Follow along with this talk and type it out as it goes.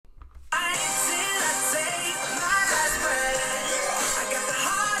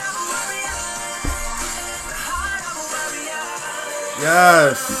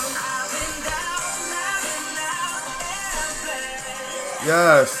Yes.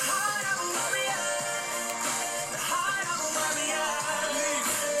 Yes.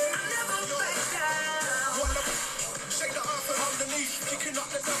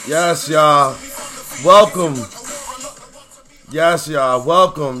 Yes, y'all. Welcome. Yes, y'all.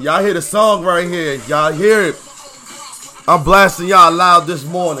 Welcome. Y'all hear the song right here. Y'all hear it. I'm blasting y'all loud this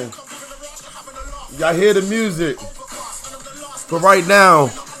morning. Y'all hear the music. But right now,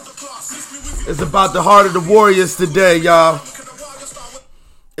 it's about the heart of the Warriors today, y'all.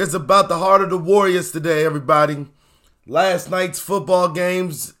 It's about the heart of the Warriors today, everybody. Last night's football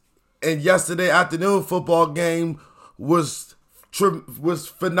games and yesterday afternoon football game was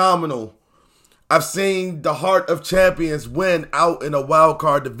phenomenal. I've seen the heart of champions win out in the wild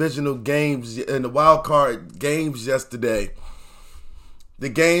card divisional games, in the wild card games yesterday. The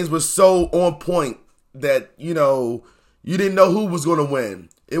games were so on point that, you didn't know who was going to win.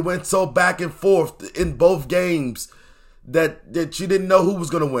 It went so back and forth in both games that you didn't know who was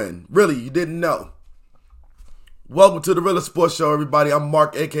going to win. Really, you didn't know. Welcome to the Realest Sports Show, everybody. I'm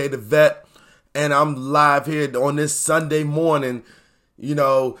Mark, a.k.a. The Vet, and I'm live here on this Sunday morning,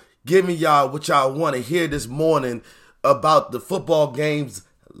 giving y'all what y'all want to hear this morning about the football games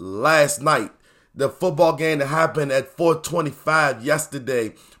last night. The football game that happened at 4:25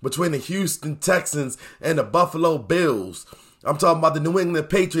 yesterday between the Houston Texans and the Buffalo Bills. I'm talking about the New England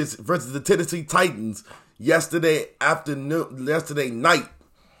Patriots versus the Tennessee Titans yesterday night.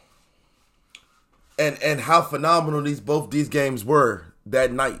 And how phenomenal both these games were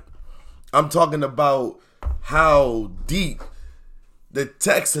that night. I'm talking about how deep the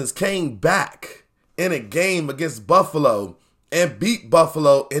Texans came back in a game against Buffalo and beat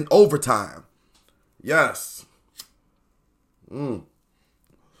Buffalo in overtime. Yes. Oh,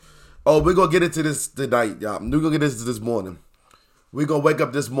 we're going to get into this tonight, y'all. We're going to get into this morning. We're going to wake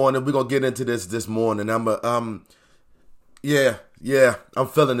up this morning. We're going to get into this morning. I'm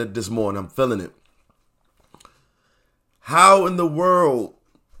feeling it this morning. I'm feeling it. How in the world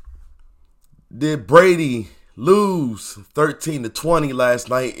did Brady lose 13-20 last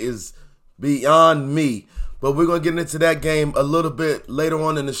night is beyond me. But we're going to get into that game a little bit later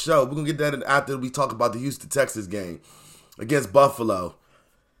on in the show. We're going to get that after we talk about the Houston Texans game against Buffalo.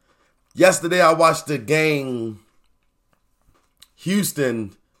 Yesterday I watched the game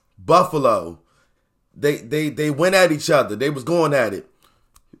Houston Buffalo. They went at each other. They was going at it.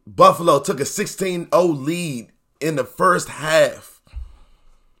 Buffalo took a 16-0 lead in the first half.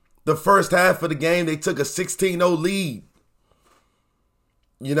 The first half of the game, they took a 16-0 lead.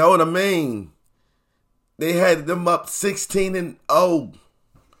 You know what I mean? They had them up 16-0.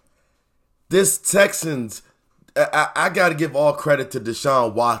 This Texans, I got to give all credit to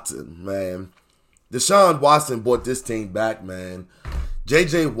Deshaun Watson, man. Deshaun Watson brought this team back, man.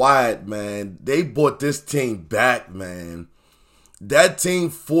 J.J. Watt, man, they brought this team back, man. That team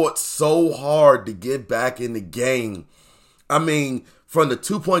fought so hard to get back in the game. I mean, from the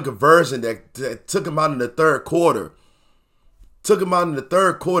 2-point conversion that took them out in the third quarter.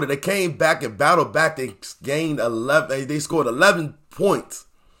 They came back and battled back. They gained 11. They scored 11 points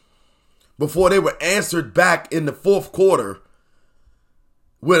before they were answered back in the fourth quarter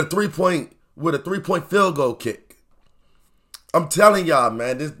with a 3-point field goal kick. I'm telling y'all,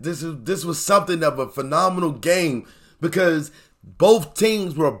 man, this was something of a phenomenal game because both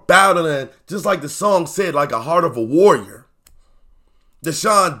teams were battling, just like the song said, like a heart of a warrior.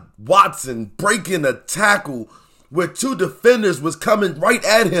 Deshaun Watson breaking a tackle where two defenders was coming right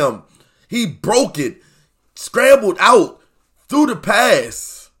at him. He broke it, scrambled out, threw the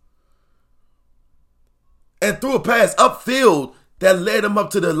pass, and threw a pass upfield that led him up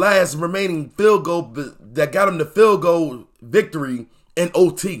to the last remaining field goal that got him the field goal victory in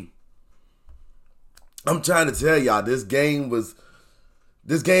OT. I'm trying to tell y'all, this game was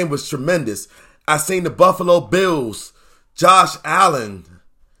tremendous. I seen the Buffalo Bills, Josh Allen,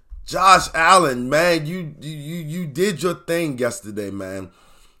 man, you did your thing yesterday, man.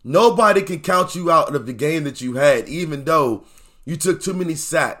 Nobody can count you out of the game that you had, even though you took too many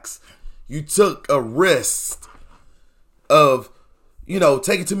sacks. You took a risk of,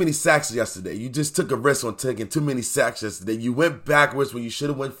 taking too many sacks yesterday. You just took a risk on taking too many sacks yesterday. You went backwards when you should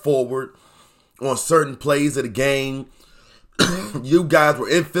have went forward on certain plays of the game. You guys were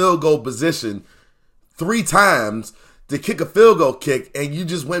in field goal position 3 times to kick a field goal kick, and you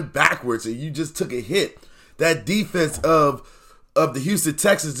just went backwards and you just took a hit. That defense of the Houston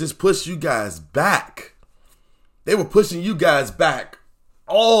Texans just pushed you guys back. They were pushing you guys back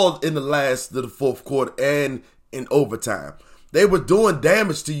all in the last of the fourth quarter and in overtime. They were doing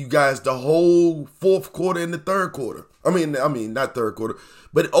damage to you guys the whole fourth quarter and the third quarter. I mean, not third quarter,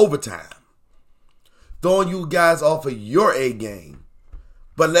 but overtime. Throwing you guys off of your A game.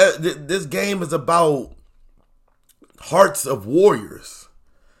 But this game is about hearts of warriors.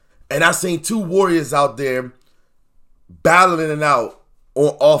 And I seen two warriors out there battling it out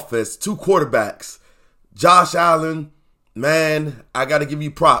on offense. Two quarterbacks. Josh Allen, man, I got to give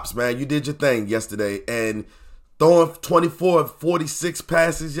you props, man. You did your thing yesterday. And throwing 24 of 46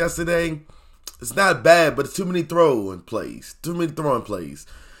 passes yesterday, it's not bad, but it's too many throwing plays.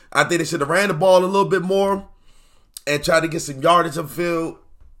 I think they should have ran the ball a little bit more and tried to get some yardage up field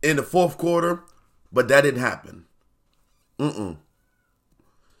in the fourth quarter, but that didn't happen.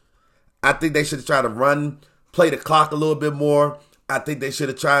 I think they should have tried to play the clock a little bit more. I think they should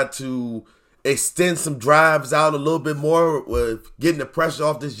have tried to extend some drives out a little bit more with getting the pressure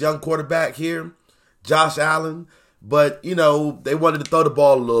off this young quarterback here, Josh Allen. But, they wanted to throw the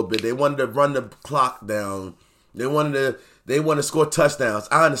ball a little bit. They wanted to run the clock down. They want to score touchdowns.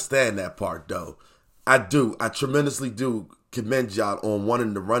 I understand that part, though. I do. I tremendously do commend y'all on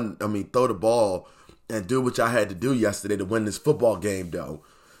wanting to throw the ball and do what y'all had to do yesterday to win this football game, though.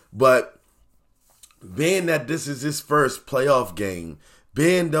 But being that this is his first playoff game,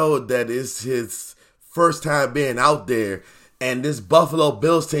 being though that it's his first time being out there, and this Buffalo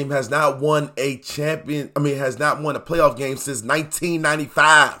Bills team has not won a playoff game since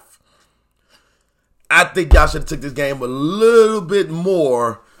 1995. I think y'all should have took this game a little bit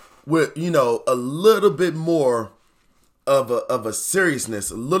more with, a little bit more of a seriousness,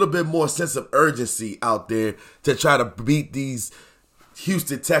 a little bit more sense of urgency out there to try to beat these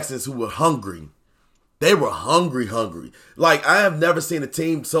Houston Texans who were hungry. They were hungry. Like, I have never seen a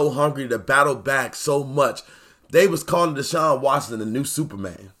team so hungry to battle back so much. They was calling Deshaun Watson the new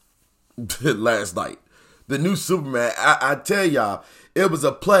Superman last night. The new Superman. I tell y'all, it was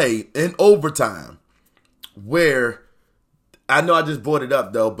a play in overtime where, I know I just brought it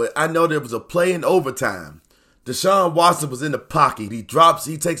up though, but I know there was a play in overtime. Deshaun Watson was in the pocket. He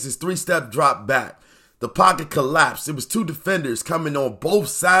takes his 3-step drop back. The pocket collapsed. It was two defenders coming on both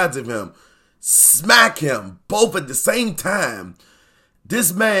sides of him. Smack him both at the same time.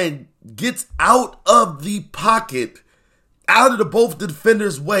 This man gets out of the pocket, out of both the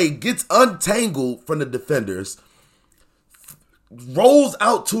defenders' way, gets untangled from the defenders, rolls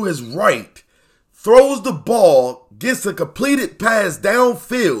out to his right, throws the ball, gets a completed pass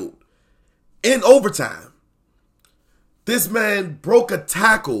downfield in overtime. This man broke a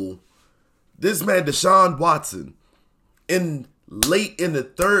tackle. This man, Deshaun Watson, late in the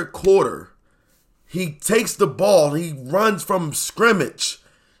third quarter, he takes the ball, he runs from scrimmage,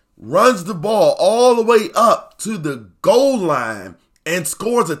 runs the ball all the way up to the goal line and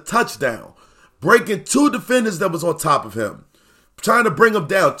scores a touchdown, breaking two defenders that was on top of him, trying to bring him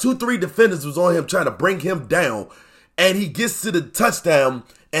down. 2-3 defenders was on him trying to bring him down, and he gets to the touchdown,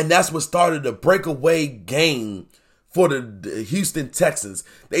 and that's what started the breakaway game for the Houston Texans.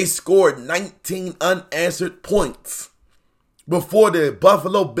 They scored 19 unanswered points before the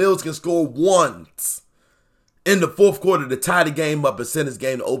Buffalo Bills can score once in the fourth quarter to tie the game up and send this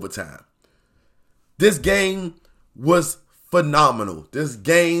game to overtime. This game was phenomenal. This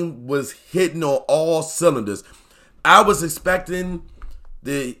game was hitting on all cylinders. I was expecting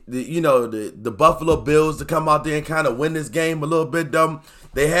the Buffalo Bills to come out there and kind of win this game a little bit.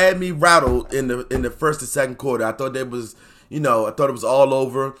 They had me rattled in the first and second quarter. I thought it was all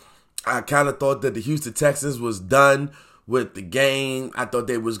over. I kind of thought that the Houston Texans was done with the game. I thought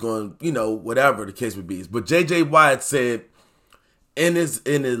they was going, whatever the case would be. But J.J. Watt said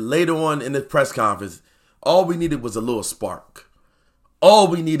later on in the press conference, all we needed was a little spark. All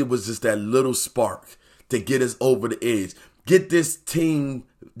we needed was just that little spark to get us over the edge. Get this team,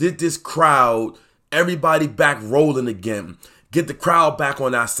 get this crowd, everybody back rolling again. Get the crowd back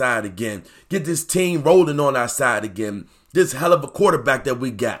on our side again. Get this team rolling on our side again. This hell of a quarterback that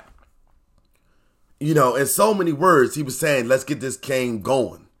we got. In so many words, he was saying, let's get this game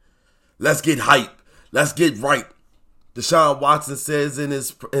going. Let's get hype. Let's get right. Deshaun Watson says in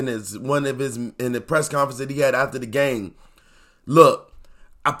the press conference that he had after the game, look,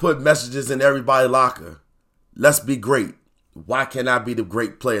 I put messages in everybody's locker. Let's be great. Why can't I be the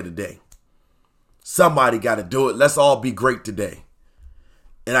great player today? Somebody got to do it. Let's all be great today.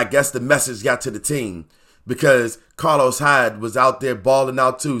 And I guess the message got to the team because Carlos Hyde was out there balling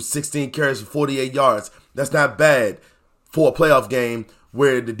out too. 16 carries for 48 yards. That's not bad for a playoff game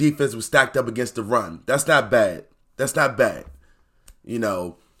where the defense was stacked up against the run. That's not bad. That's not bad.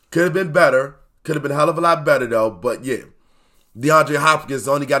 Could have been better. Could have been a hell of a lot better though. But yeah, DeAndre Hopkins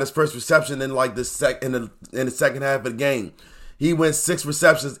only got his first reception in in the second half of the game. He went 6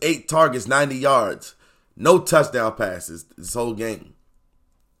 receptions, 8 targets, 90 yards. No touchdown passes this whole game.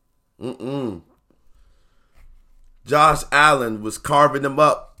 Josh Allen was carving them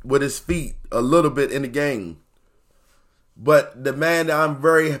up with his feet a little bit in the game. But the man that I'm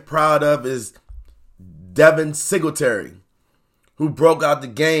very proud of is Devin Singletary, who broke out the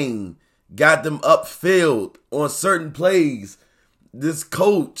game, got them upfield on certain plays. This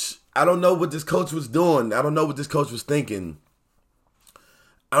coach, I don't know what this coach was doing. I don't know what this coach was thinking.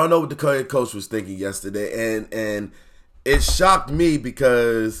 I don't know what the coach was thinking yesterday. And it shocked me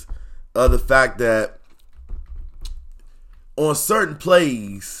because of the fact that on certain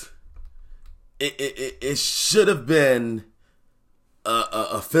plays, it should have been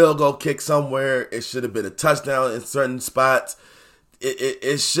a field goal kick somewhere. It should have been a touchdown in certain spots.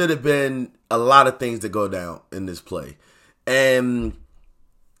 It should have been a lot of things that go down in this play. And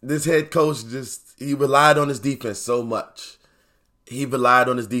this head coach he relied on his defense so much. He relied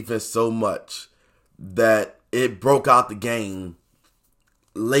on his defense so much that it broke out the game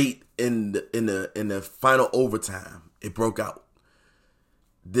late in the final overtime. It broke out.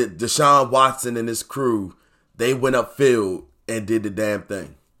 Deshaun Watson and his crew, they went upfield and did the damn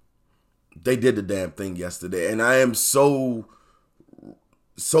thing. They did the damn thing yesterday. And I am so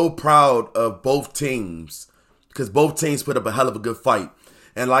proud of both teams because both teams put up a hell of a good fight.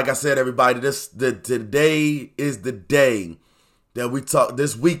 And like I said, everybody, today is the day that we talk.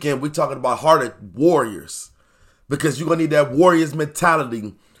 This weekend, we're talking about Hearted Warriors because you're going to need that Warriors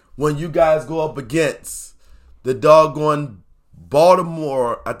mentality when you guys go up against the doggone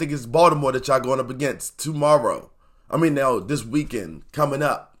Baltimore. I think it's Baltimore that y'all going up against tomorrow. This weekend coming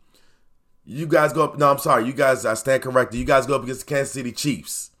up. You guys go up. No, I'm sorry. You guys, I stand corrected. You guys go up against the Kansas City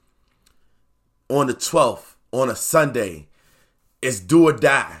Chiefs on the 12th on a Sunday. It's do or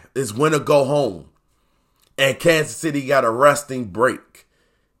die. It's win or go home. And Kansas City got a resting break.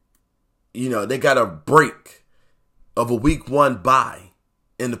 They got a break of a week 1 bye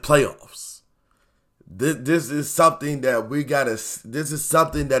in the playoffs. This is something that this is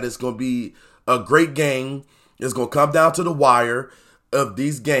something that is going to be a great game. It's going to come down to the wire of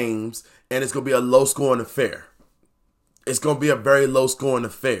these games, and it's going to be a low-scoring affair. It's going to be a very low-scoring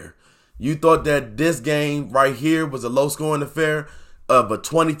affair. You thought that this game right here was a low-scoring affair of a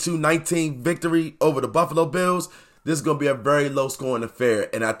 22-19 victory over the Buffalo Bills. This is going to be a very low-scoring affair,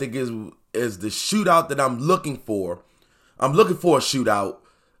 and I think is the shootout that I'm looking for. I'm looking for a shootout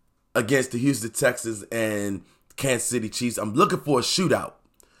against the Houston Texans and Kansas City Chiefs. I'm looking for a shootout,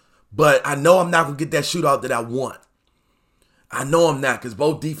 but I know I'm not going to get that shootout that I want. I know I'm not because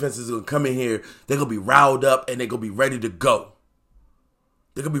both defenses are going to come in here. They're going to be riled up, and they're going to be ready to go.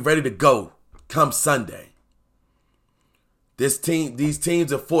 They're going to be ready to go come Sunday. These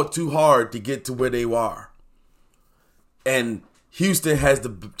teams have fought too hard to get to where they are. And Houston has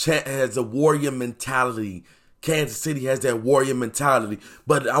the warrior mentality. Kansas City has that warrior mentality.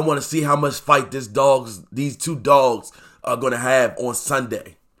 But I want to see how much fight these two dogs are going to have on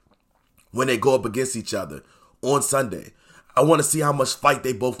Sunday when they go up against each other on Sunday. I want to see how much fight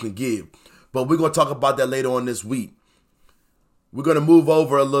they both can give. But we're going to talk about that later on this week. We're going to move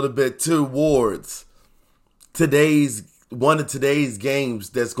over a little bit towards one of today's games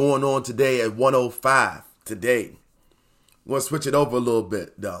that's going on today at 1:05 today. We're going to switch it over a little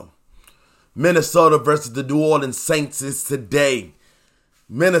bit, though. Minnesota versus the New Orleans Saints is today.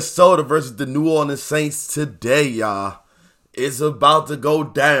 Minnesota versus the New Orleans Saints today, y'all. It's about to go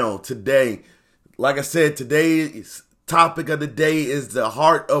down today. Like I said, today's topic of the day is the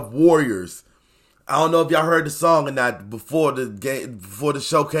Heart of Warriors. I don't know if y'all heard the song or not before the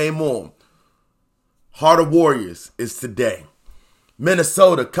show came on. Heart of Warriors is today.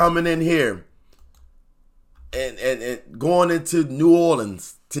 Minnesota coming in here and going into New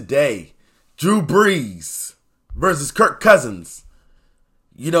Orleans today. Drew Brees versus Kirk Cousins.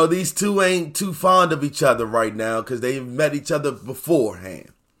 These two ain't too fond of each other right now because they've met each other beforehand.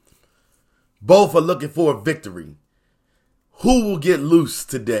 Both are looking for a victory. Who will get loose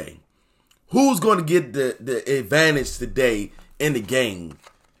today? Who's going to get the advantage today in the game?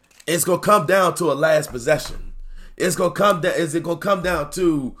 It's going to come down to a last possession. Is it going to come down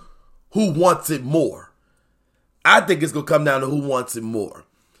to who wants it more? I think it's going to come down to who wants it more.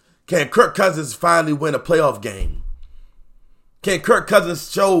 Can Kirk Cousins finally win a playoff game? Can Kirk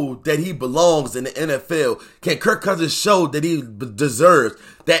Cousins show that he belongs in the NFL? Can Kirk Cousins show that he deserves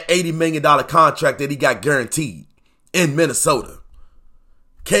that $80 million contract that he got guaranteed in Minnesota?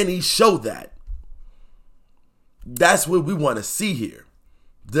 Can he show that? That's what we want to see here.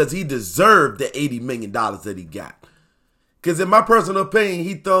 Does he deserve the $80 million that he got? Because in my personal opinion,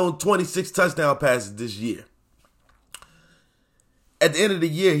 he thrown 26 touchdown passes this year. At the end of the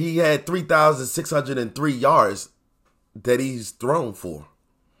year, he had 3,603 yards that he's thrown for.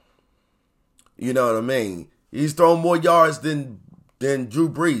 You know what I mean? He's thrown more yards than Drew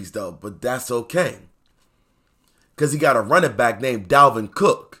Brees, though, but that's okay. Because he got a running back named Dalvin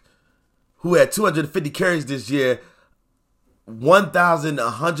Cook, who had 250 carries this year,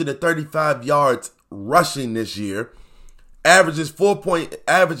 1,135 yards rushing this year, average at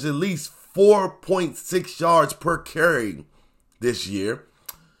least 4.6 yards per carry this year.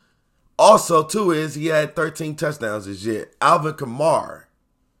 Also, too, he had 13 touchdowns this year. Alvin Kamara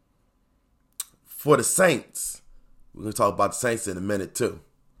for the Saints. We're going to talk about the Saints in a minute, too.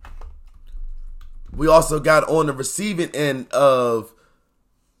 We also got on the receiving end of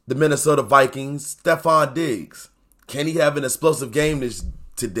the Minnesota Vikings, Stephon Diggs. Can he have an explosive game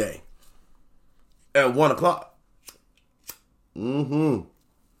today at 1 o'clock? It's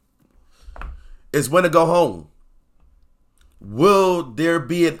when to go home. Will there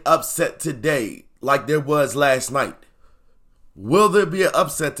be an upset today like there was last night? Will there be an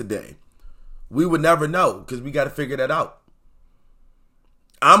upset today? We would never know because we got to figure that out.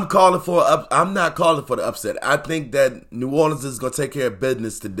 I'm not calling for the upset. I think that New Orleans is going to take care of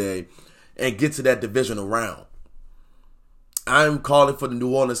business today and get to that divisional round. I'm calling for the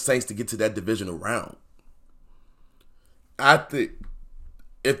New Orleans Saints to get to that divisional round. I think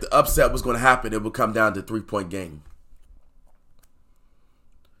if the upset was going to happen, it would come down to a 3-point game.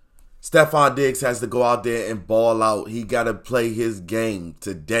 Stephon Diggs has to go out there and ball out. He got to play his game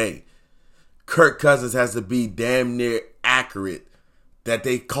today. Kirk Cousins has to be damn near accurate that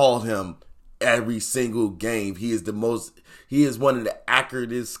they call him every single game. He is one of the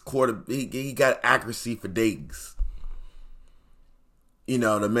accuratest quarter. He got accuracy for days. You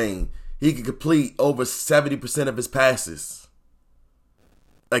know what I mean? He can complete over 70% of his passes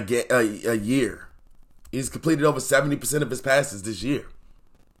a year. He's completed over 70% of his passes this year.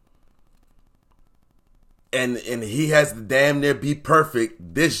 And he has to damn near be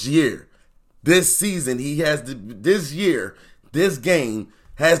perfect this year. This season, this game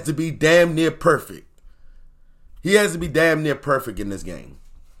has to be damn near perfect. He has to be damn near perfect in this game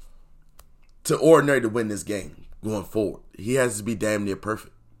to ordinary to win this game going forward. He has to be damn near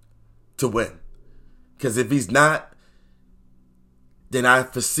perfect to win. Because if he's not, then I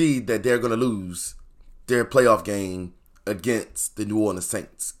foresee that they're going to lose their playoff game against the New Orleans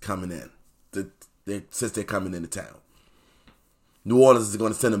Saints coming in, since they're coming into town. New Orleans is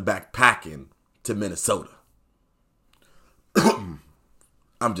going to send them back packing to Minnesota.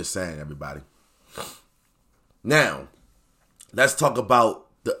 I'm just saying, everybody. Now, let's talk about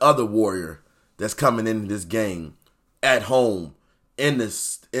the other Warrior that's coming into this game at home in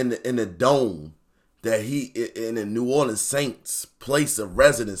the dome that he in the New Orleans Saints place of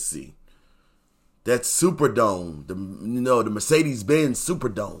residency. That Superdome, the Mercedes-Benz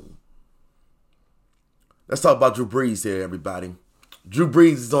Superdome. Let's talk about Drew Brees here, everybody. Drew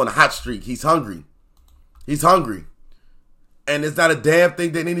Brees is on a hot streak. He's hungry. And there's not a damn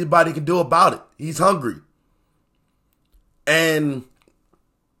thing that anybody can do about it. He's hungry. And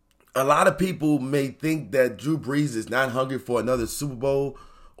a lot of people may think that Drew Brees is not hungry for another Super Bowl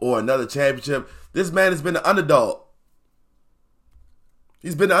or another championship. This man has been an underdog.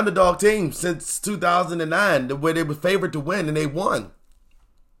 He's been an underdog team since 2009, where they were favored to win, and they won.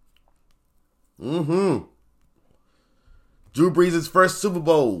 Drew Brees' first Super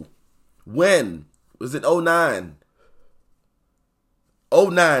Bowl win was in 2009.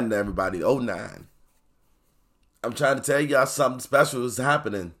 2009, everybody, 2009. I'm trying to tell y'all something special is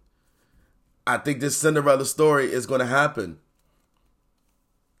happening. I think this Cinderella story is going to happen.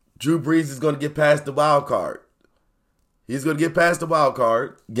 Drew Brees is going to get past the wild card. He's going to get past the wild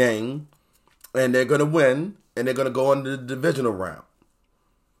card game, and they're going to win, and they're going to go into the divisional round.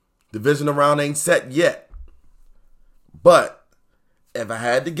 Divisional round ain't set yet. But if I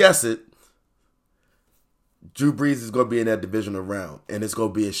had to guess it, Drew Brees is going to be in that divisional round, and it's going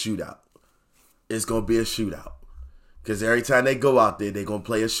to be a shootout. It's going to be a shootout. Because every time they go out there, they're going to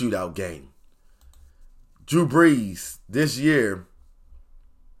play a shootout game. Drew Brees, this year,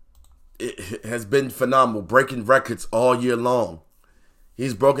 it has been phenomenal, breaking records all year long.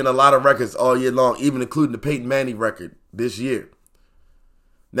 He's broken a lot of records all year long, even including the Peyton Manning record this year.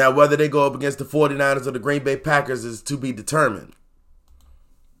 Now, whether they go up against the 49ers or the Green Bay Packers is to be determined.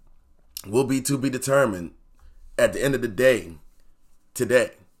 Will be to be determined at the end of the day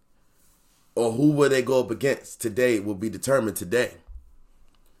today. Or who will they go up against today will be determined today.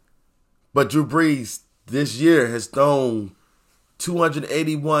 But Drew Brees this year has thrown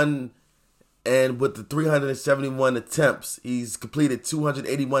 281, and with the 371 attempts, he's completed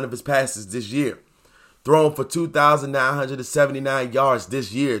 281 of his passes this year. Thrown for 2,979 yards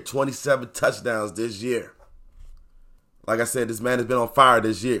this year. 27 touchdowns this year. Like I said, this man has been on fire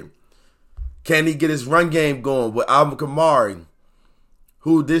this year. Can he get his run game going with Alvin Kamara,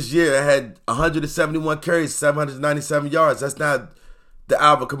 who this year had 171 carries, 797 yards? That's not the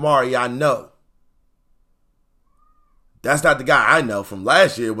Alvin Kamara I know. That's not the guy I know from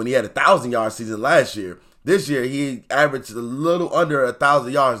last year when he had a 1,000-yard season last year. This year, he averaged a little under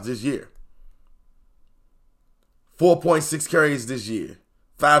 1,000 yards this year. 4.6 carries this year.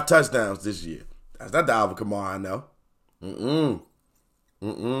 5 touchdowns this year. That's not the Alvin Kamara I know.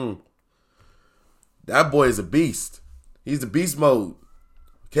 That boy is a beast. He's the beast mode.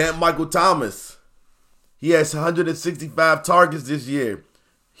 Cam Michael Thomas. He has 165 targets this year.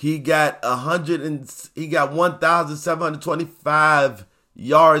 He got 1,725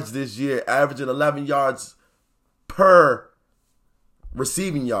 yards this year, averaging 11 yards per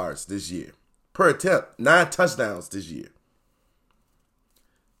receiving yards this year. Per attempt. 9 touchdowns this year.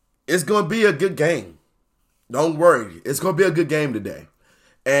 It's going to be a good game. Don't worry. It's going to be a good game today.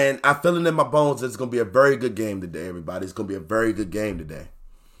 And I feel it in my bones that it's going to be a very good game today, everybody. It's going to be a very good game today.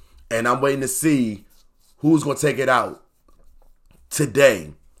 And I'm waiting to see who's going to take it out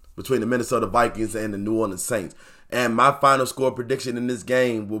today between the Minnesota Vikings and the New Orleans Saints. And my final score prediction in this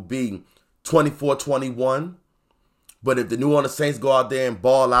game will be 24-21. But if the New Orleans Saints go out there and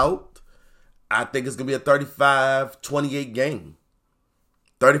ball out, I think it's going to be a 35-28 game.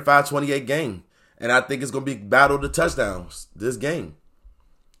 35-28 game. And I think it's going to be battle to touchdowns this game.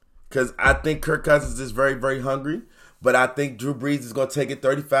 Because I think Kirk Cousins is very, very hungry. But I think Drew Brees is going to take it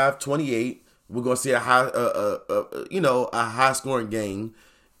 35-28. We're going to see a high scoring game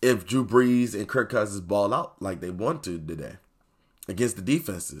if Drew Brees and Kirk Cousins ball out like they want to today against the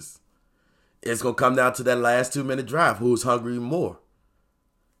defenses. It's going to come down to that last 2-minute drive. Who's hungry more?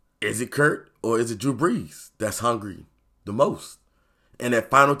 Is it Kirk or is it Drew Brees that's hungry the most? And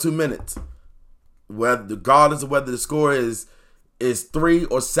that final 2 minutes, regardless of whether the score is 3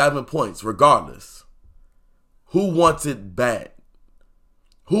 or 7 points, regardless. Who wants it bad?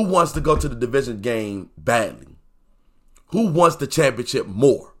 Who wants to go to the division game badly? Who wants the championship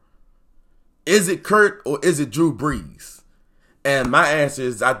more? Is it Kurt or is it Drew Brees? And my answer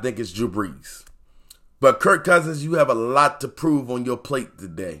is I think it's Drew Brees. But Kirk Cousins, you have a lot to prove on your plate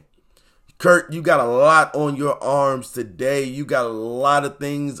today. Kurt, you got a lot on your arms today. You got a lot of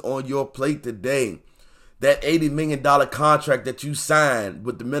things on your plate today. That $80 million contract that you signed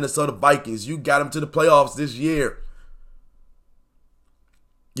with the Minnesota Vikings, you got them to the playoffs this year.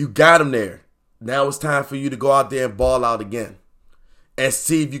 You got them there. Now it's time for you to go out there and ball out again and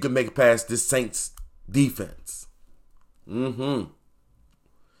see if you can make it past this Saints defense. Can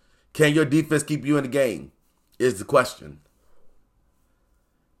your defense keep you in the game is the question.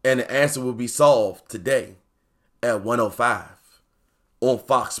 And the answer will be solved today at 1:05 on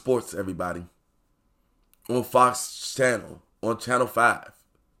Fox Sports, everybody. On Fox channel, on Channel 5.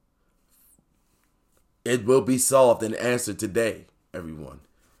 It will be solved and answered today, everyone.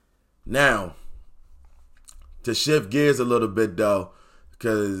 Now, to shift gears a little bit, though,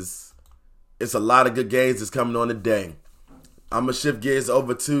 because it's a lot of good games that's coming on today. I'm going to shift gears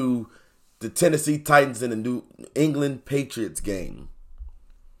over to the Tennessee Titans and the New England Patriots game.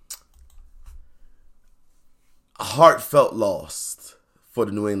 A heartfelt loss for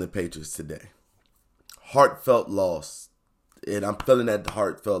the New England Patriots today. Heartfelt loss. And I'm feeling that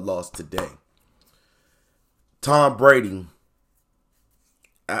heartfelt loss today. Tom Brady.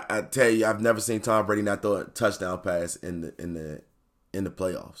 I tell you, I've never seen Tom Brady not throw a touchdown pass in the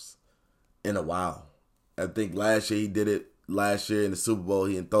playoffs in a while. I think last year he did it. Last year in the Super Bowl,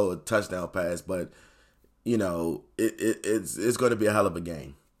 he didn't throw a touchdown pass, but you know it's going to be a hell of a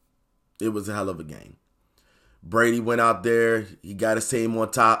game. It was a hell of a game. Brady went out there. He got his team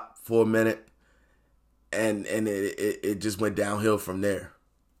on top for a minute, and it just went downhill from there.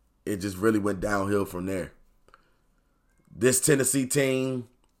 It just really went downhill from there. This Tennessee team,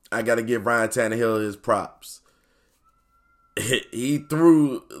 I got to give Ryan Tannehill his props. He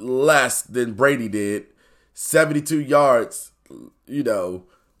threw less than Brady did. 72 yards,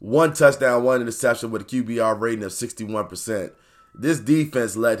 1 touchdown, 1 interception with a QBR rating of 61%. This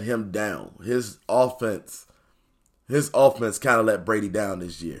defense let him down. His offense kind of let Brady down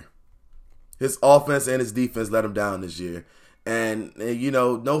this year. His offense and his defense let him down this year. And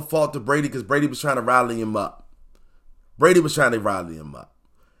no fault to Brady because Brady was trying to rally him up.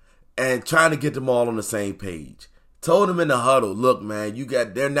 And trying to get them all on the same page. Told him in the huddle, look, man,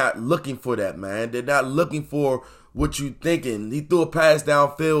 they're not looking for that, man. They're not looking for what you thinking. He threw a pass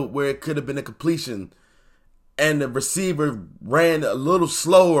downfield where it could have been a completion. And the receiver ran a little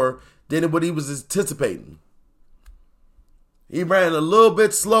slower than what he was anticipating. He ran a little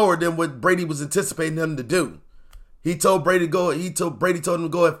bit slower than what Brady was anticipating him to do. He told Brady to go. Brady told him to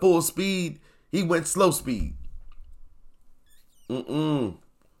go at full speed. He went slow speed.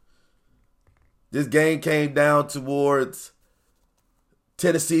 This game came down towards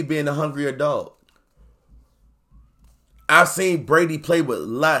Tennessee being the hungrier dog. I've seen Brady play with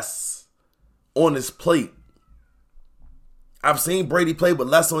less on his plate.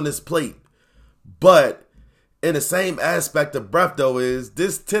 But in the same aspect of breath, though, is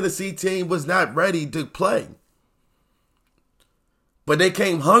this Tennessee team was not ready to play. But they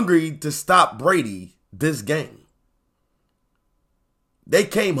came hungry to stop Brady this game. They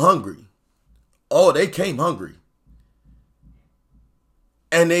came hungry. Oh, they came hungry.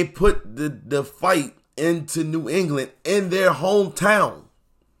 And they put the fight into New England in their hometown.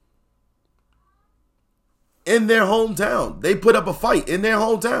 They put up a fight in their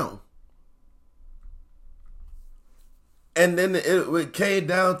hometown. And then it came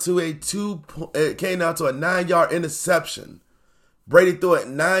down to a 9-yard interception. Brady threw a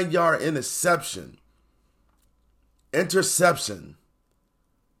 9-yard interception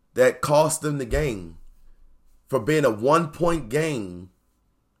that cost them the game for being a 1-point game.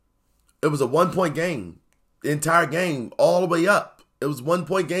 It was a 1-point game. The entire game, all the way up. It was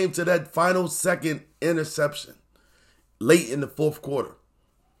 1-point game to that final second interception. Late in the fourth quarter.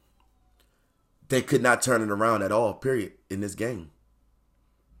 They could not turn it around at all, period, in this game.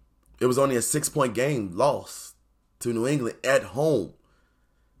 It was only a 6-point game loss to New England at home.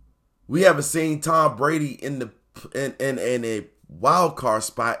 We haven't seen Tom Brady in a wild card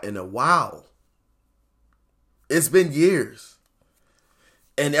spot in a while. It's been years.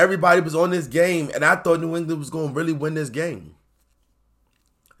 And everybody was on this game, and I thought New England was going to really win this game.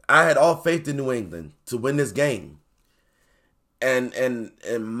 I had all faith in New England to win this game. And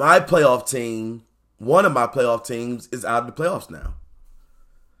my playoff team, one of my playoff teams, is out of the playoffs now.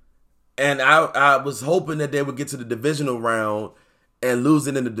 And I was hoping that they would get to the divisional round and lose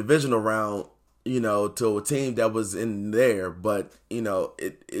it in the divisional round, to a team that was in there. But,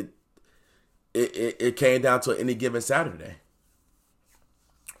 it came down to any given Saturday.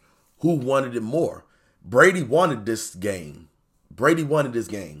 Who wanted it more? Brady wanted this game. He wanted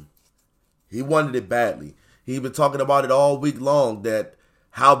it badly. He been talking about it all week long, that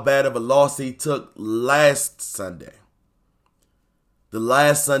how bad of a loss he took last Sunday. The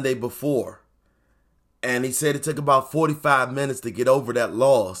last Sunday before. And he said it took about 45 minutes to get over that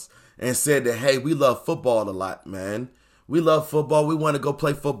loss. And said that, hey, we love football a lot, man. We love football. We want to go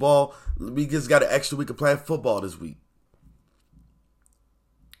play football. We just got an extra week of playing football this week.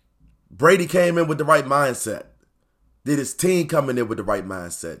 Brady came in with the right mindset. Did his team come in there with the right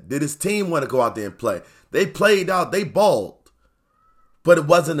mindset? Did his team want to go out there and play? They played out. They balled. But it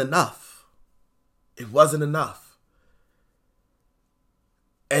wasn't enough.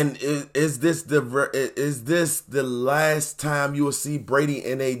 And is this the last time you will see Brady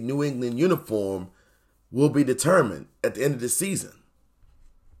in a New England uniform will be determined at the end of the season?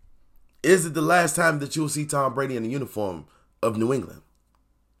 Is it the last time that you will see Tom Brady in the uniform of New England?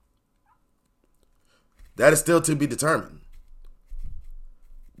 That is still to be determined.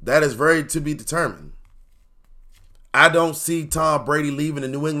 That is very to be determined. I don't see Tom Brady leaving the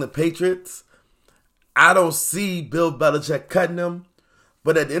New England Patriots. I don't see Bill Belichick cutting him.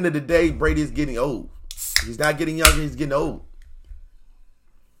 But at the end of the day, Brady is getting old. He's not getting younger, he's getting old.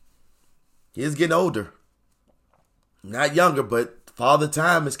 He is getting older. Not younger, but father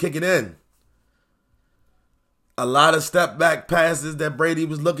time is kicking in. A lot of step back passes that Brady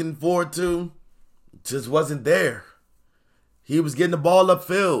was looking forward to just wasn't there. He was getting the ball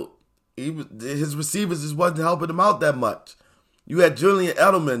upfield. His receivers just wasn't helping him out that much. You had Julian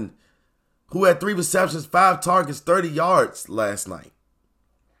Edelman, who had 3 receptions, 5 targets, 30 yards last night.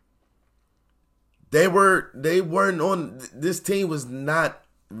 They weren't on. This team was not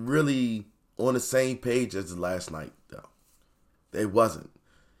really on the same page as last night, though. They wasn't.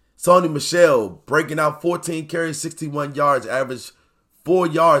 Sony Michel breaking out 14 carries, 61 yards, averaged 4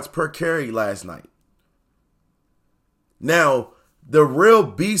 yards per carry last night. Now, the real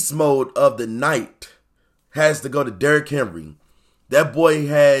beast mode of the night has to go to Derrick Henry. That boy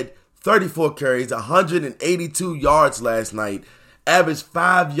had 34 carries, 182 yards last night. Averaged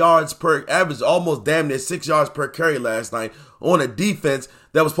almost damn near 6 yards per carry last night on a defense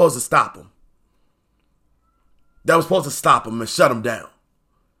that was supposed to stop him. And shut him down.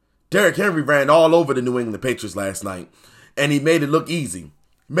 Derrick Henry ran all over the New England Patriots last night, and he made it look easy.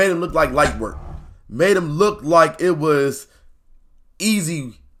 Made him look like light work. Made him look like it was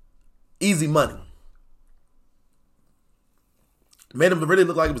easy money. Made him really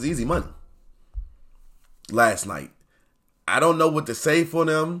look like it was easy money last night. I don't know what to say for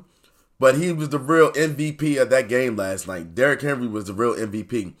them, but he was the real MVP of that game last night. Derrick Henry was the real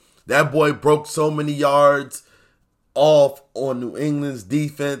MVP. That boy broke so many yards off on New England's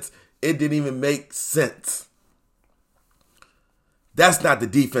defense. It didn't even make sense. That's not the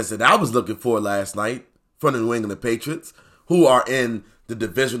defense that I was looking for last night from the New England Patriots, who are in the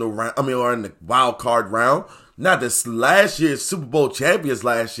divisional round, or in the wild card round. Not this last year's Super Bowl champions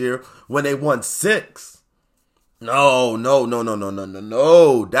last year when they won 6. No.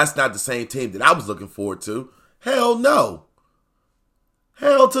 That's not the same team that I was looking forward to. Hell no.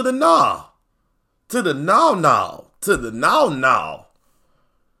 Hell to the no. To the no. To the no.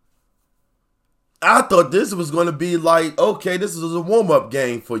 I thought this was going to be like, okay, this is a warm-up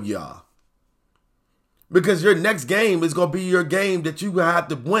game for y'all. Because your next game is going to be your game that you have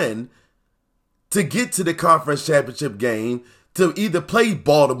to win to get to the conference championship game to either play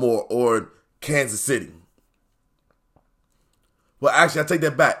Baltimore or Kansas City. Well, actually, I take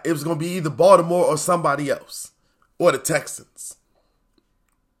that back. It was going to be either Baltimore or somebody else, or the Texans.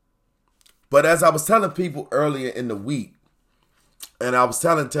 But as I was telling people earlier in the week, and I was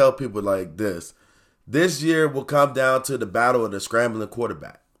tell people like this year will come down to the battle of the scrambling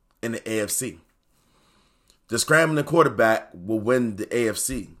quarterback in the AFC. The scrambling quarterback will win the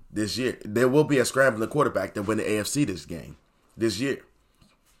AFC this year. There will be a scrambling quarterback that win the AFC this year.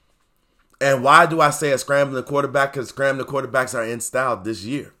 And why do I say a scrambling quarterback? Because scrambling quarterbacks are in style this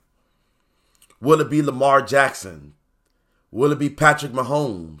year. Will it be Lamar Jackson? Will it be Patrick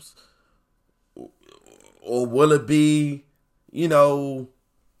Mahomes? Or will it be,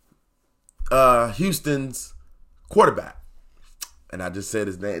 Houston's quarterback? And I just said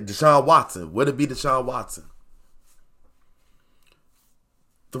his name, Deshaun Watson. Will it be Deshaun Watson?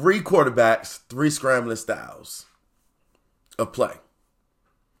 3 quarterbacks, 3 scrambling styles of play.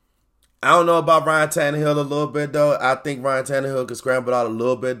 I don't know about Ryan Tannehill a little bit, though. I think Ryan Tannehill can scramble out a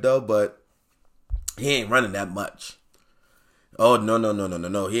little bit, though, but he ain't running that much. Oh,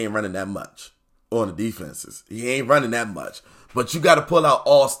 no. He ain't running that much on the defenses. He ain't running that much. But you got to pull out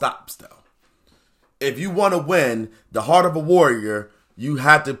all stops, though. If you want to win the heart of a warrior, you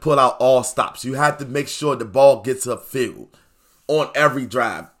have to pull out all stops. You have to make sure the ball gets upfield on every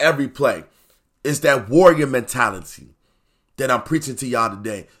drive, every play. It's that warrior mentality that I'm preaching to y'all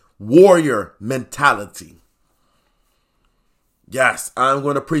today. Warrior mentality. Yes, I'm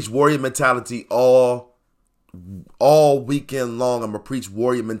going to preach warrior mentality all weekend long. I'm going to preach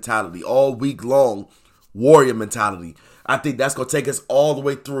warrior mentality all week long. Warrior mentality. I think that's going to take us all the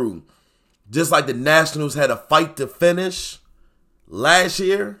way through. Just like the Nationals had a fight to finish last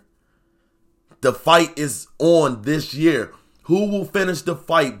year, the fight is on this year. Who will finish the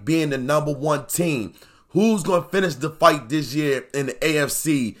fight being the number 1 team? Who's going to finish the fight this year in the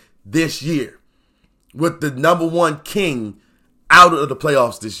AFC this year with the number 1 king out of the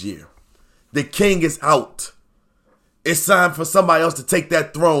playoffs this year? The king is out. It's time for somebody else to take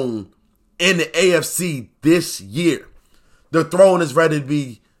that throne in the AFC this year. The throne is ready to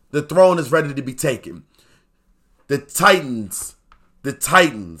be taken. The Titans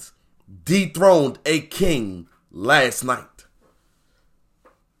dethroned a king last night.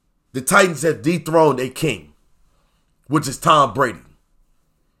 The Titans have dethroned a king, which is Tom Brady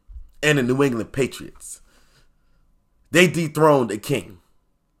and the New England Patriots. They dethroned a king.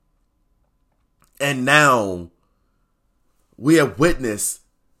 And now we have witnessed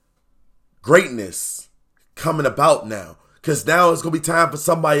greatness coming about now. Because now it's going to be time for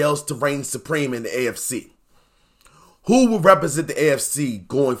somebody else to reign supreme in the AFC. Who will represent the AFC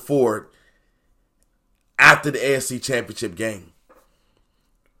going forward after the AFC Championship game?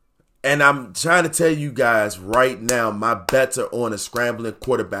 And I'm trying to tell you guys right now, my bets are on a scrambling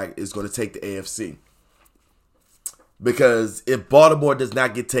quarterback is going to take the AFC. Because if Baltimore does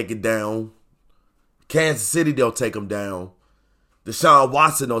not get taken down, Kansas City don't take them down, Deshaun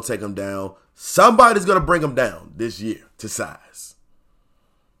Watson don't take them down, somebody's going to bring them down this year to size.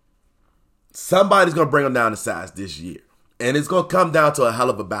 Somebody's going to bring them down to size this year. And it's going to come down to a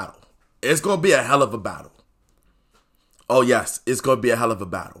hell of a battle. It's going to be a hell of a battle. Oh, yes, it's going to be a hell of a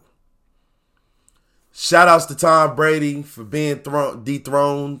battle. Shout outs to Tom Brady for being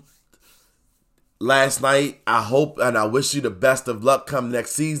dethroned last night. I hope and I wish you the best of luck come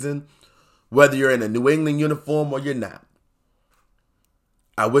next season, whether you're in a New England uniform or you're not.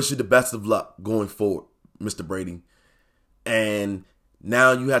 I wish you the best of luck going forward, Mr. Brady. And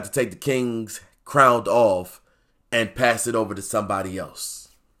now you have to take the King's crown off and pass it over to somebody else.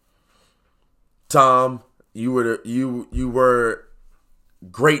 Tom, you were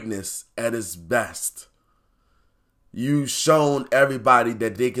greatness at its best. You've shown everybody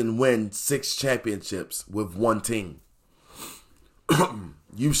that they can win 6 championships with one team.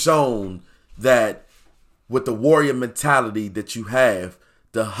 You've shown that with the warrior mentality that you have,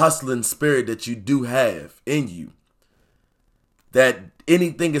 the hustling spirit that you do have in you, that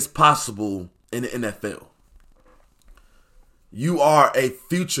anything is possible in the NFL. You are a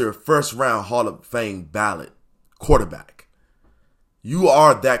future first-round Hall of Fame ballot quarterback. You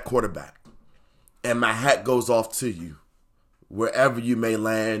are that quarterback. And my hat goes off to you wherever you may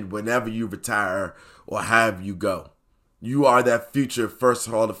land, whenever you retire, or however you go. You are that future first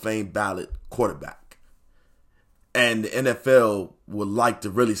Hall of Fame ballot quarterback. And the NFL would like to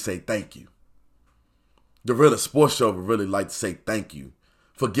really say thank you. The Real Sports Show would really like to say thank you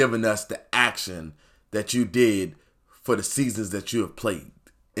for giving us the action that you did for the seasons that you have played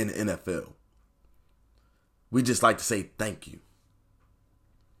in the NFL. We just like to say thank you.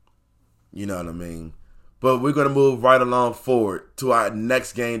 You know what I mean? But we're going to move right along forward to our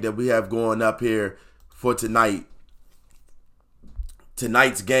next game that we have going up here for tonight.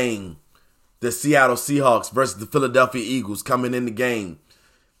 Tonight's game, the Seattle Seahawks versus the Philadelphia Eagles coming in the game.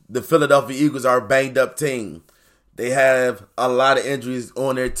 The Philadelphia Eagles are a banged up team. They have a lot of injuries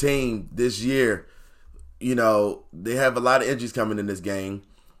on their team this year. You know, they have a lot of injuries coming in this game.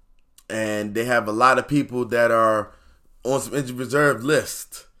 And they have a lot of people that are on some injured reserve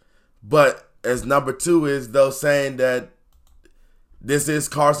list. But as number 2 is, though, saying that this is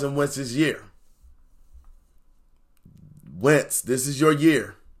Carson Wentz's year. Wentz, this is your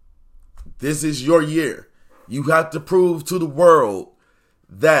year. This is your year. You have to prove to the world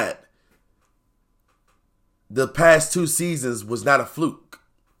that the past 2 seasons was not a fluke.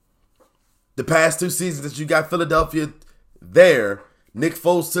 The past 2 seasons that you got Philadelphia there, Nick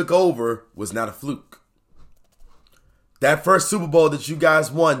Foles took over, was not a fluke. That first Super Bowl that you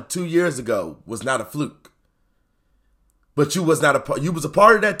guys won 2 years ago was not a fluke. But you was a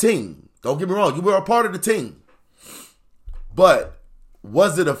part of that team. Don't get me wrong, you were a part of the team. But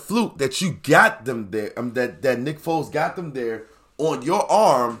was it a fluke that you got them there? That Nick Foles got them there on your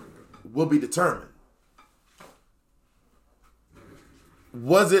arm will be determined.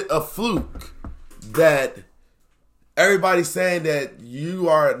 Was it a fluke that everybody's saying that you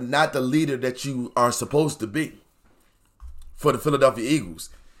are not the leader that you are supposed to be for the Philadelphia Eagles?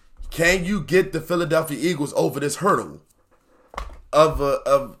 Can you get the Philadelphia Eagles over this hurdle of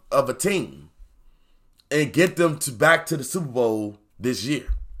a team and get them back to the Super Bowl this year?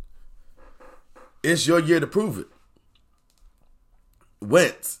 It's your year to prove it.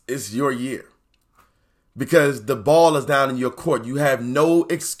 Wentz, it's your year. Because the ball is down in your court. You have no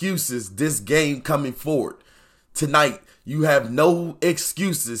excuses this game coming forward. Tonight, you have no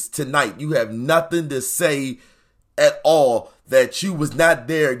excuses tonight. You have nothing to say at all that you was not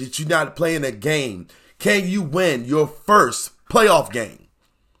there, that you're not playing a game. Can you win your first playoff game?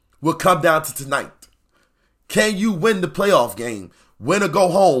 Will come down to tonight. Can you win the playoff game? Win or go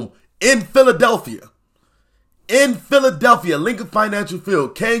home in Philadelphia? In Philadelphia, Lincoln Financial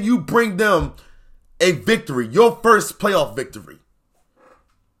Field, can you bring them a victory, your first playoff victory?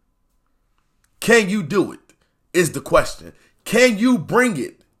 Can you do it is the question. Can you bring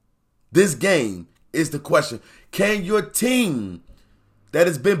it? This game is the question. Can your team that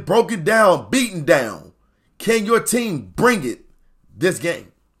has been broken down, beaten down, can your team bring it this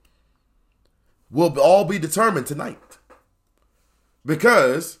game? Will all be determined tonight.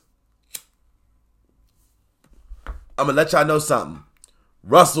 Because I'm going to let y'all know something.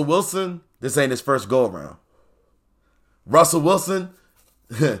 Russell Wilson, this ain't his first go around. Russell Wilson,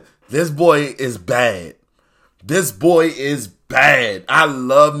 this boy is bad. This boy is bad. I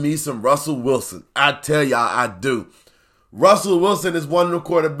love me some Russell Wilson. I tell y'all, I do. Russell Wilson is one of the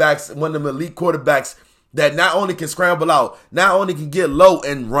quarterbacks, one of the elite quarterbacks that not only can scramble out, not only can get low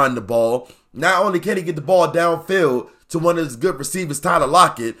and run the ball, not only can he get the ball downfield to one of his good receivers, Tyler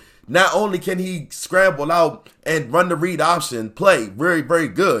Lockett, not only can he scramble out and run the read option play very, very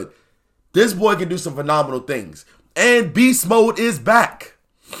good, this boy can do some phenomenal things. And beast mode is back.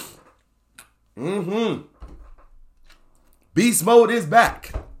 Beast mode is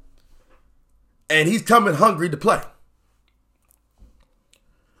back. And he's coming hungry to play.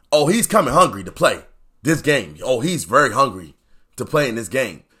 Oh, he's coming hungry to play this game. Oh, he's very hungry to play in this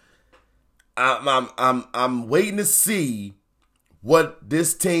game. I'm waiting to see what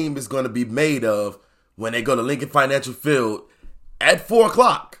this team is going to be made of when they go to Lincoln Financial Field at 4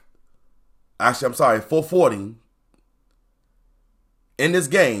 o'clock. Actually, I'm sorry, 4:40 in this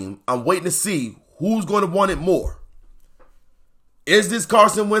game. I'm waiting to see who's going to want it more. Is this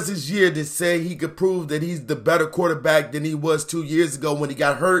Carson Wentz's year to say he could prove that he's the better quarterback than he was 2 years ago when he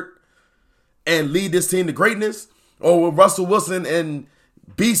got hurt and lead this team to greatness? Or with Russell Wilson in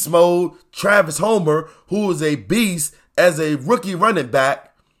beast mode, Travis Homer, who is a beast as a rookie running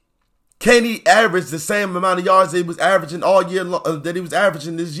back, can he average the same amount of yards that he was averaging all year that he was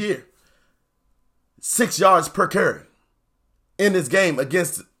averaging this year? 6 yards per carry in this game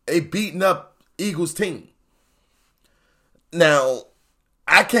against a beaten up Eagles team. Now,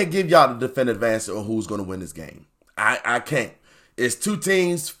 I can't give y'all the definitive answer on who's going to win this game. I can't. It's two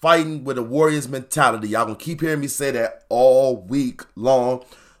teams fighting with a Warriors mentality. Y'all going to keep hearing me say that all week long,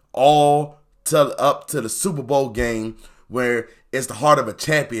 up to the Super Bowl game, where it's the heart of a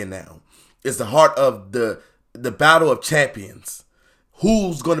champion now. It's the heart of the battle of champions.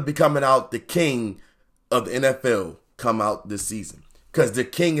 Who's going to be coming out the king of the NFL come out this season? Because the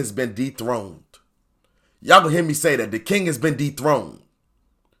king has been dethroned. Y'all going to hear me say that. The king has been dethroned.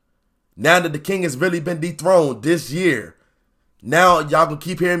 Now that the king has really been dethroned this year, now y'all going to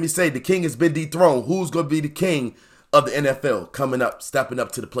keep hearing me say the king has been dethroned. Who's going to be the king of the NFL coming up, stepping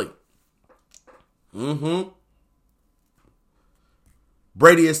up to the plate?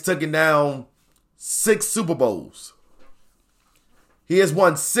 Brady has taken down 6 Super Bowls. He has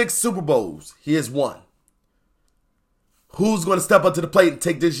won 6 Super Bowls. He has won. Who's going to step up to the plate and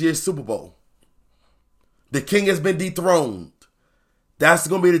take this year's Super Bowl? The king has been dethroned. That's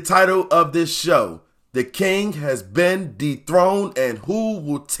going to be the title of this show. The king has been dethroned, and who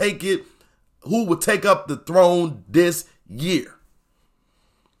will take it? Who will take up the throne this year?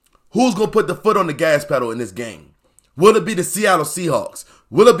 Who's going to put the foot on the gas pedal in this game? Will it be the Seattle Seahawks?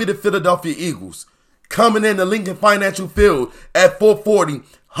 Will it be the Philadelphia Eagles? Coming in the Lincoln Financial Field at 4:40,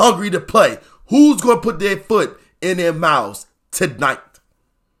 hungry to play. Who's going to put their foot in their mouths tonight?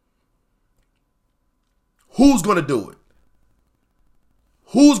 Who's going to do it?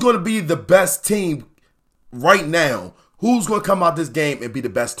 Who's going to be the best team right now? Who's going to come out this game and be the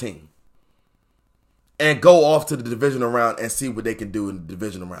best team? And go off to the divisional round and see what they can do in the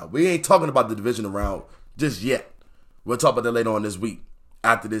divisional round. We ain't talking about the divisional round just yet. We'll talk about that later on this week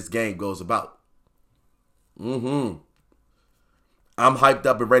after this game goes about. I'm hyped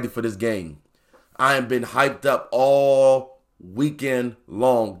up and ready for this game. I have been hyped up all weekend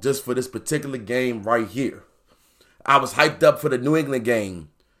long just for this particular game right here. I was hyped up for the New England game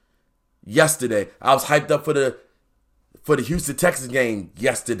yesterday. I was hyped up for the Houston Texans game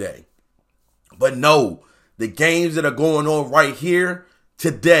yesterday. But no, the games that are going on right here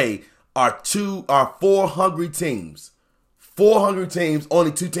today are 4 hungry teams. 4 hungry teams,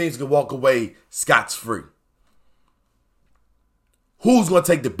 only 2 teams can walk away scotch-free. Who's going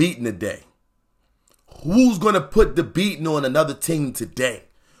to take the beating today? Who's going to put the beating on another team today?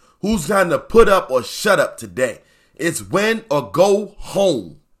 Who's going to put up or shut up today? It's win or go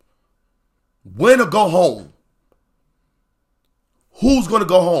home. Win or go home. Who's going to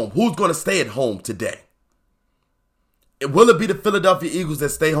go home? Who's going to stay at home today? Will it be the Philadelphia Eagles that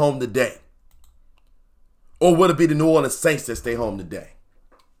stay home today? Or will it be the New Orleans Saints that stay home today?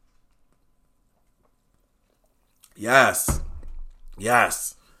 Yes.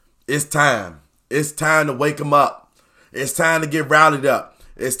 It's time. It's time to wake them up. It's time to get rallied up.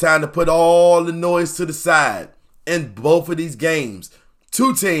 It's time to put all the noise to the side. In both of these games,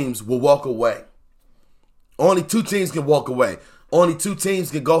 2 teams will walk away. Only 2 teams can walk away. Only 2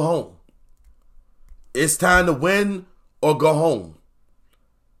 teams can go home. It's time to win or go home.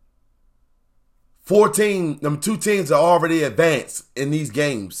 2 teams are already advanced in these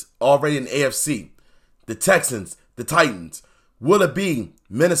games, already in the AFC. The Texans, the Titans. Will it be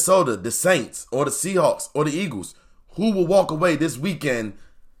Minnesota, the Saints, or the Seahawks, or the Eagles? Who will walk away this weekend,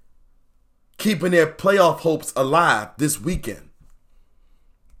 keeping their playoff hopes alive this weekend?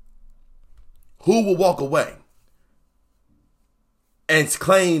 Who will walk away and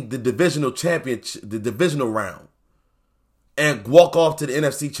claim the divisional championship, the divisional round, and walk off to the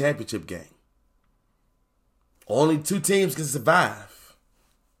NFC Championship game? Only 2 teams can survive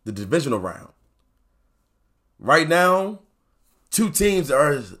the divisional round. Right now, 2 teams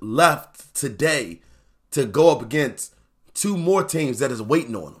are left today to go up against 2 more teams that is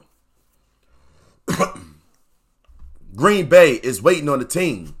waiting on them. Green Bay is waiting on the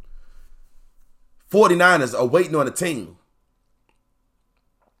team. 49ers are waiting on the team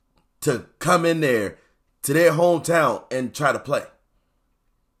to come in there to their hometown and try to play.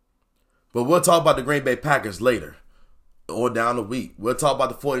 But we'll talk about the Green Bay Packers later or down the week. We'll talk about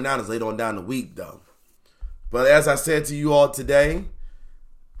the 49ers later on down the week, though. But as I said to you all today,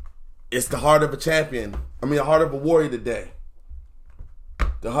 it's the heart of a champion. The heart of a warrior today.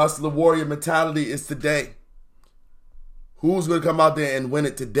 The hustler warrior mentality is today. Who's going to come out there and win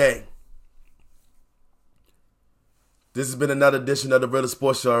it today? This has been another edition of the Real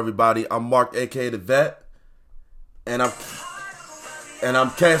Sports Show, everybody. I'm Mark, a.k.a. The Vet. And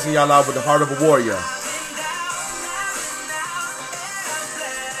I'm casting y'all out with the heart of a warrior.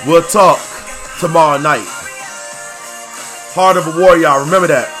 We'll talk tomorrow night. Heart of a warrior, remember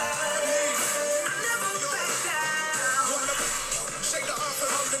that.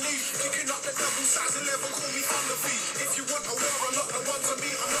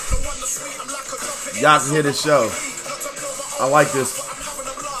 Y'all can hear this show. I like this.